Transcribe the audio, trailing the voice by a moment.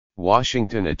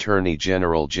Washington Attorney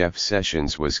General Jeff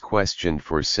Sessions was questioned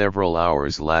for several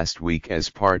hours last week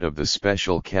as part of the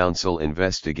special counsel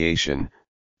investigation,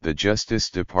 the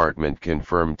Justice Department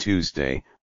confirmed Tuesday,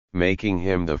 making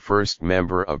him the first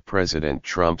member of President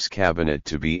Trump's cabinet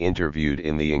to be interviewed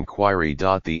in the inquiry.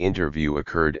 The interview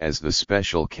occurred as the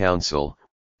special counsel,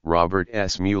 Robert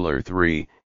S. Mueller III,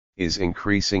 is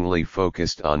increasingly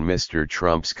focused on Mr.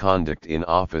 Trump's conduct in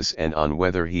office and on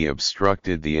whether he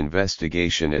obstructed the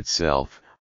investigation itself,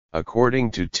 according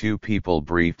to two people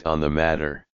briefed on the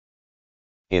matter.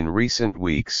 In recent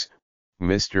weeks,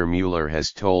 Mr. Mueller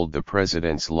has told the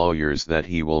president's lawyers that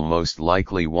he will most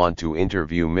likely want to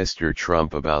interview Mr.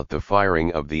 Trump about the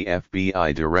firing of the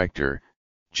FBI director,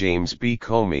 James B.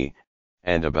 Comey,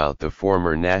 and about the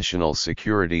former National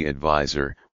Security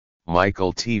Advisor,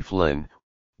 Michael T. Flynn,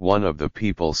 one of the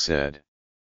people said.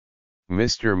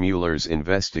 Mr. Mueller's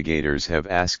investigators have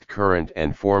asked current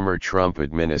and former Trump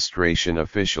administration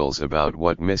officials about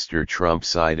what Mr. Trump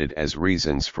cited as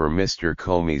reasons for Mr.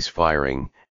 Comey's firing,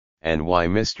 and why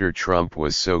Mr. Trump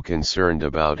was so concerned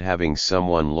about having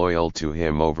someone loyal to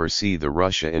him oversee the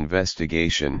Russia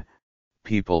investigation,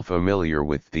 people familiar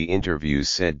with the interviews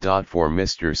said. For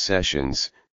Mr.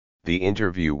 Sessions, the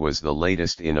interview was the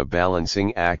latest in a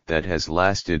balancing act that has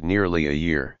lasted nearly a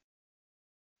year.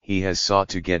 He has sought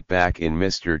to get back in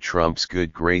Mr. Trump's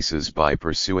good graces by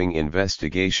pursuing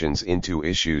investigations into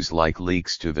issues like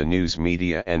leaks to the news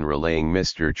media and relaying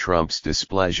Mr. Trump's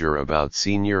displeasure about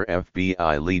senior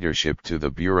FBI leadership to the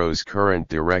Bureau's current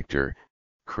director,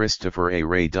 Christopher A.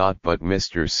 Wray. But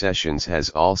Mr. Sessions has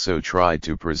also tried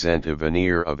to present a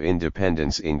veneer of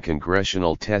independence in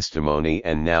congressional testimony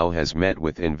and now has met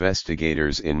with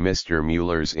investigators in Mr.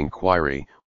 Mueller's inquiry,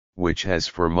 which has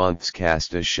for months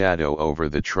cast a shadow over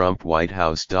the Trump White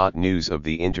House. News of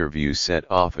the interview set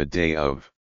off a day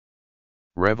of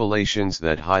revelations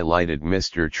that highlighted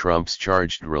Mr. Trump's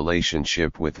charged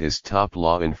relationship with his top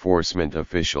law enforcement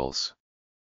officials.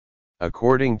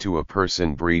 According to a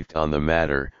person briefed on the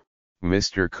matter,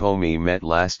 Mr. Comey met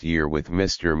last year with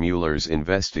Mr. Mueller's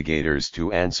investigators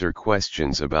to answer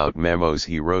questions about memos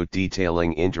he wrote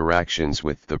detailing interactions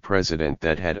with the president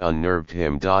that had unnerved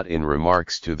him. In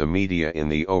remarks to the media in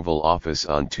the Oval Office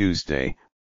on Tuesday,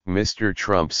 Mr.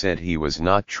 Trump said he was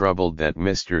not troubled that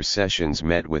Mr. Sessions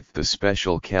met with the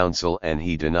special counsel, and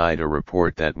he denied a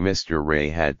report that Mr. Wray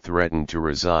had threatened to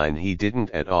resign. He didn't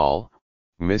at all,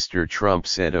 Mr. Trump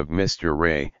said of Mr.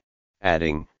 Wray,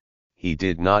 adding, "He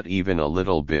did not even a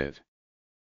little bit.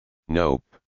 Nope.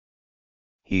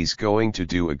 He's going to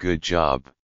do a good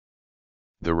job."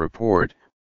 The report,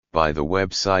 by the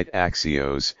website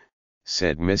Axios,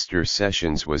 said Mr.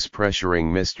 Sessions was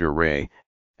pressuring Mr. Wray,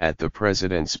 at the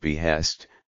president's behest,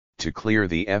 to clear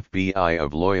the FBI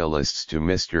of loyalists to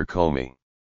Mr. Comey.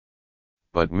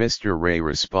 But Mr. Wray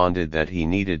responded that he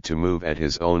needed to move at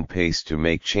his own pace to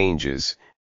make changes,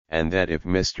 and that if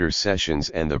Mr. Sessions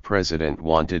and the president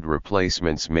wanted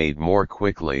replacements made more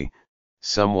quickly,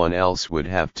 someone else would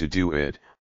have to do it,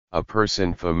 a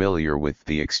person familiar with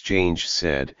the exchange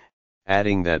said,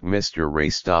 adding that Mr. Wray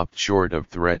stopped short of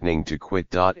threatening to quit.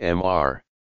 Mr.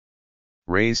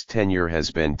 Wray's tenure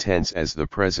has been tense as the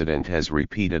president has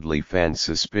repeatedly fanned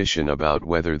suspicion about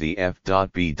whether the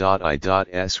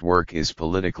FBI.S work is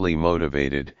politically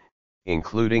motivated,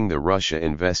 including the Russia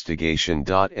investigation.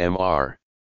 Mr.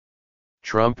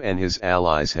 Trump and his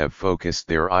allies have focused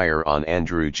their ire on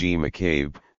Andrew G.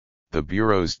 McCabe, the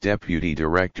Bureau's deputy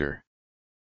director.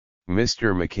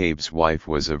 Mr. McCabe's wife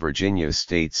was a Virginia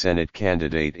state Senate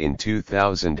candidate in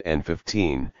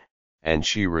 2015, and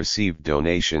she received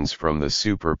donations from the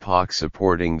super PAC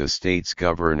supporting the state's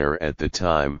governor at the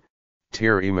time,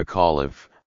 Terry McAuliffe,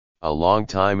 a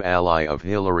longtime ally of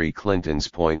Hillary Clinton's.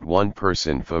 One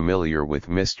person familiar with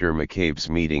Mr. McCabe's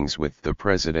meetings with the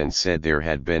president said there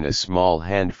had been a small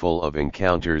handful of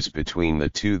encounters between the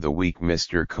two the week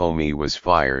Mr. Comey was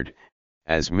fired,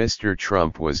 as Mr.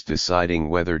 Trump was deciding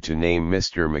whether to name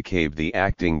Mr. McCabe the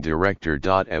acting director.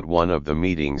 At one of the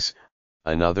meetings,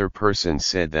 another person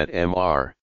said that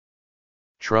Mr.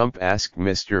 Trump asked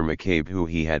Mr. McCabe who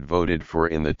he had voted for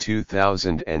in the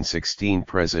 2016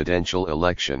 presidential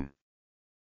election.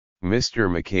 Mr.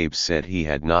 McCabe said he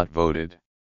had not voted.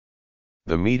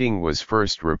 The meeting was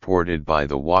first reported by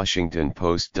the Washington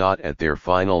Post. At their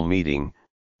final meeting,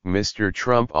 Mr.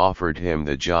 Trump offered him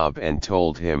the job and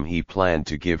told him he planned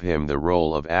to give him the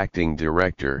role of acting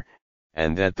director,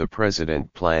 and that the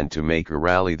president planned to make a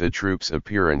rally the troops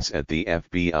appearance at the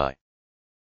FBI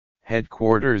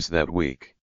headquarters that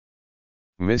week.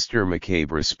 Mr. McCabe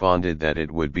responded that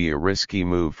it would be a risky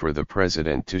move for the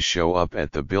president to show up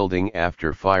at the building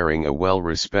after firing a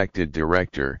well-respected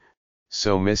director,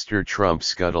 So Mr. Trump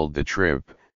scuttled the trip,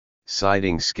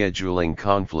 citing scheduling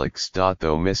conflicts.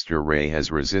 Though Mr. Wray has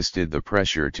resisted the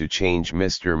pressure to change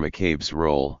Mr. McCabe's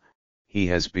role, he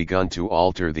has begun to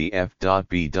alter the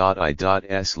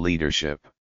F.B.I.'s leadership.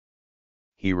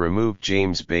 He removed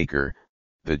James Baker,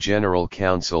 the general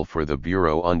counsel for the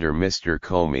Bureau under Mr.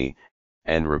 Comey,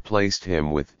 and replaced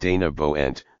him with Dana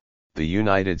Boent, the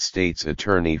United States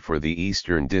Attorney for the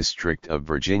Eastern District of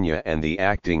Virginia and the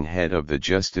acting head of the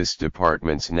Justice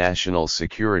Department's National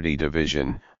Security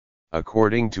Division,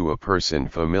 according to a person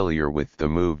familiar with the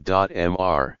move.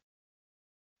 Mr.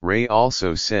 Wray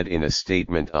also said in a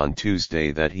statement on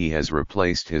Tuesday that he has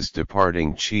replaced his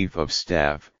departing Chief of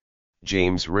Staff,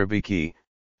 James Rybicki,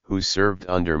 who served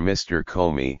under Mr.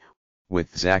 Comey,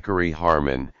 with Zachary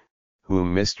Harmon,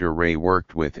 whom Mr. Wray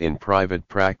worked with in private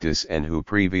practice and who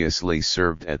previously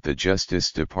served at the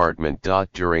Justice Department.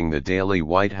 During the daily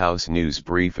White House news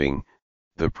briefing,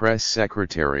 the press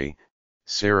secretary,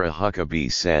 Sarah Huckabee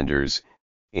Sanders,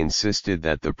 insisted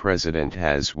that the president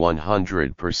has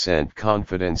 100%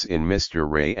 confidence in Mr.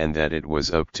 Wray and that it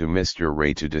was up to Mr.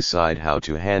 Wray to decide how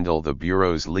to handle the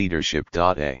Bureau's leadership.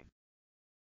 A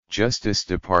Justice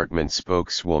Department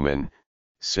spokeswoman,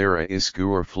 Sarah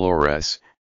Isgur Flores,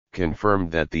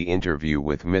 confirmed that the interview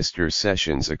with Mr.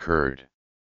 Sessions occurred.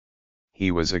 He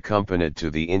was accompanied to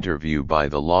the interview by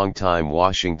the longtime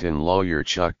Washington lawyer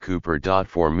Chuck Cooper.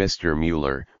 For Mr.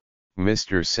 Mueller,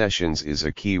 Mr. Sessions is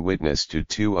a key witness to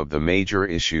two of the major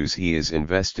issues he is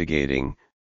investigating: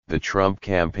 the Trump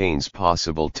campaign's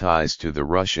possible ties to the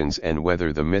Russians and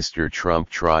whether the Mr. Trump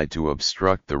tried to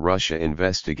obstruct the Russia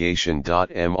investigation.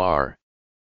 Mr.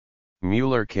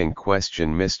 Mueller can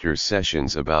question Mr.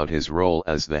 Sessions about his role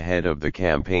as the head of the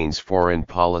campaign's foreign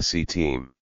policy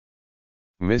team.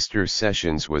 Mr.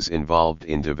 Sessions was involved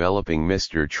in developing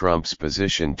Mr. Trump's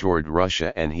position toward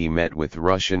Russia and he met with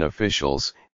Russian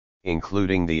officials,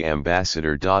 including the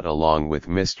ambassador. Along with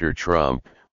Mr. Trump,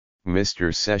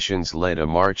 Mr. Sessions led a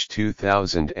March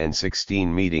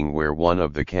 2016 meeting where one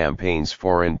of the campaign's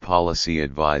foreign policy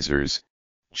advisors,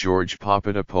 George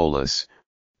Papadopoulos,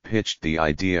 pitched the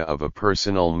idea of a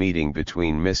personal meeting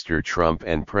between Mr. Trump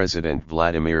and President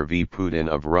Vladimir V. Putin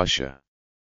of Russia.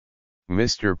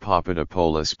 Mr.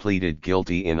 Papadopoulos pleaded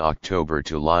guilty in October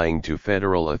to lying to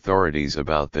federal authorities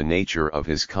about the nature of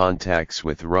his contacts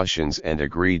with Russians and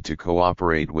agreed to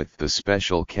cooperate with the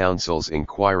special counsel's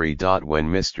inquiry. When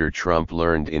Mr. Trump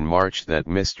learned in March that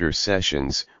Mr.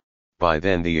 Sessions, by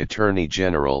then the Attorney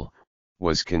General,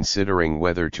 was considering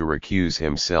whether to recuse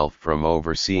himself from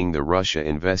overseeing the Russia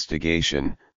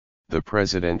investigation, the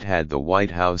president had the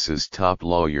White House's top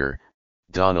lawyer,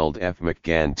 Donald F.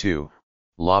 McGahn, to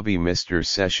lobby Mr.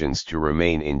 Sessions to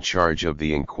remain in charge of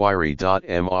the inquiry.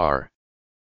 Mr.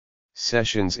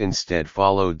 Sessions instead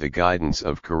followed the guidance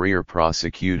of career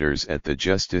prosecutors at the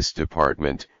Justice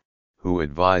Department, who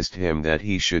advised him that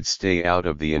he should stay out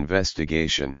of the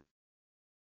investigation.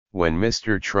 When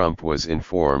Mr. Trump was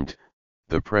informed,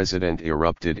 the president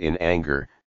erupted in anger,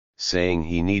 saying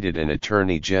he needed an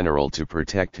attorney general to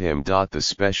protect him. The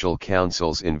special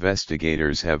counsel's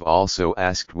investigators have also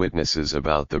asked witnesses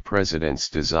about the president's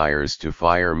desires to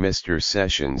fire Mr.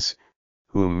 Sessions,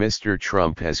 whom Mr.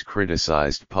 Trump has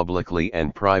criticized publicly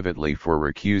and privately for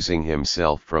recusing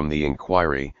himself from the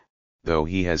inquiry, though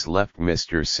he has left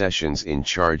Mr. Sessions in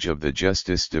charge of the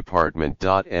Justice Department.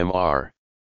 Mr.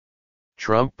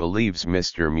 Trump believes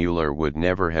Mr. Mueller would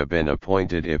never have been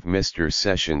appointed if Mr.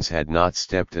 Sessions had not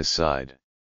stepped aside.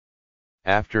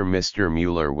 After Mr.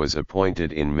 Mueller was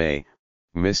appointed in May,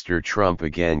 Mr. Trump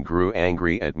again grew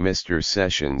angry at Mr.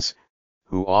 Sessions,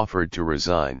 who offered to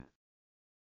resign.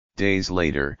 Days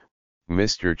later,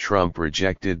 Mr. Trump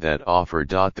rejected that offer.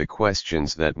 The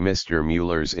questions that Mr.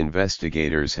 Mueller's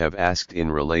investigators have asked in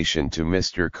relation to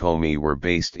Mr. Comey were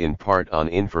based in part on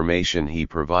information he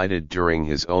provided during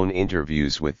his own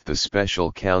interviews with the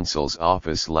special counsel's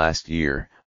office last year,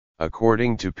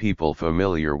 according to people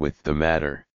familiar with the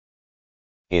matter.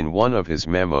 In one of his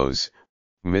memos,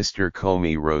 Mr.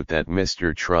 Comey wrote that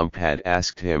Mr. Trump had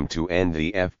asked him to end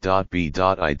the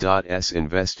F.B.I.'s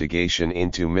investigation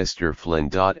into Mr. Flynn.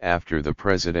 After the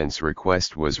president's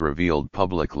request was revealed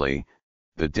publicly,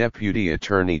 the Deputy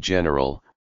Attorney General,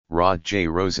 Rod J.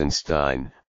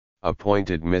 Rosenstein,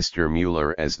 appointed Mr.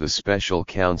 Mueller as the special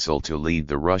counsel to lead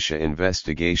the Russia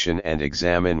investigation and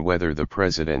examine whether the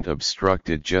president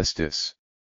obstructed justice.